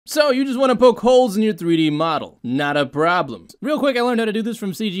So you just want to poke holes in your 3D model. Not a problem. Real quick, I learned how to do this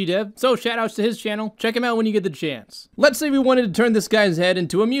from CGDEV, so shoutouts to his channel. Check him out when you get the chance. Let's say we wanted to turn this guy's head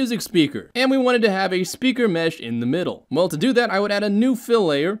into a music speaker, and we wanted to have a speaker mesh in the middle. Well, to do that, I would add a new fill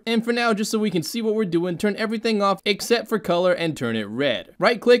layer, and for now, just so we can see what we're doing, turn everything off except for color and turn it red.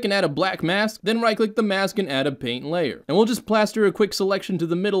 Right click and add a black mask, then right click the mask and add a paint layer. And we'll just plaster a quick selection to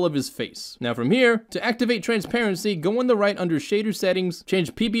the middle of his face. Now from here, to activate transparency, go on the right under shader settings,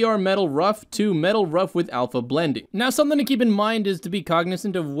 change PBR metal rough to metal rough with alpha blending. Now something to keep in mind is to be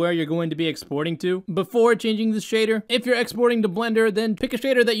cognizant of where you're going to be exporting to before changing this shader. If you're exporting to Blender, then pick a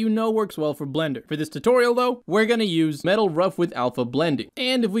shader that you know works well for Blender. For this tutorial though, we're gonna use metal rough with alpha blending.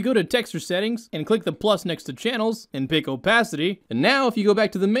 And if we go to texture settings and click the plus next to channels and pick opacity, and now if you go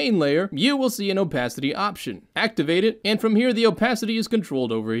back to the main layer, you will see an opacity option. Activate it, and from here the opacity is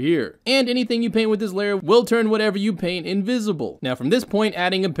controlled over here. And anything you paint with this layer will turn whatever you paint invisible. Now from this point,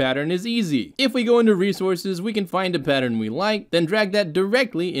 adding a pattern is easy. If we go into resources, we can find a pattern we like, then drag that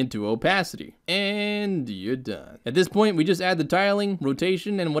directly into opacity. And you're done. At this point, we just add the tiling,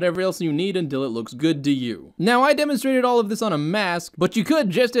 rotation, and whatever else you need until it looks good to you. Now, I demonstrated all of this on a mask, but you could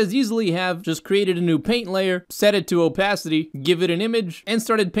just as easily have just created a new paint layer, set it to opacity, give it an image, and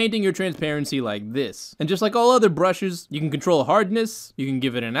started painting your transparency like this. And just like all other brushes, you can control hardness, you can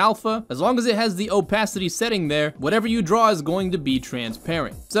give it an alpha. As long as it has the opacity setting there, whatever you draw is going to be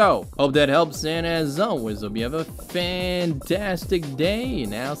transparent. So, hope that helps, and as always, hope you have a fantastic day,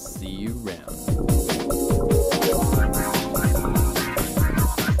 and I'll see you around.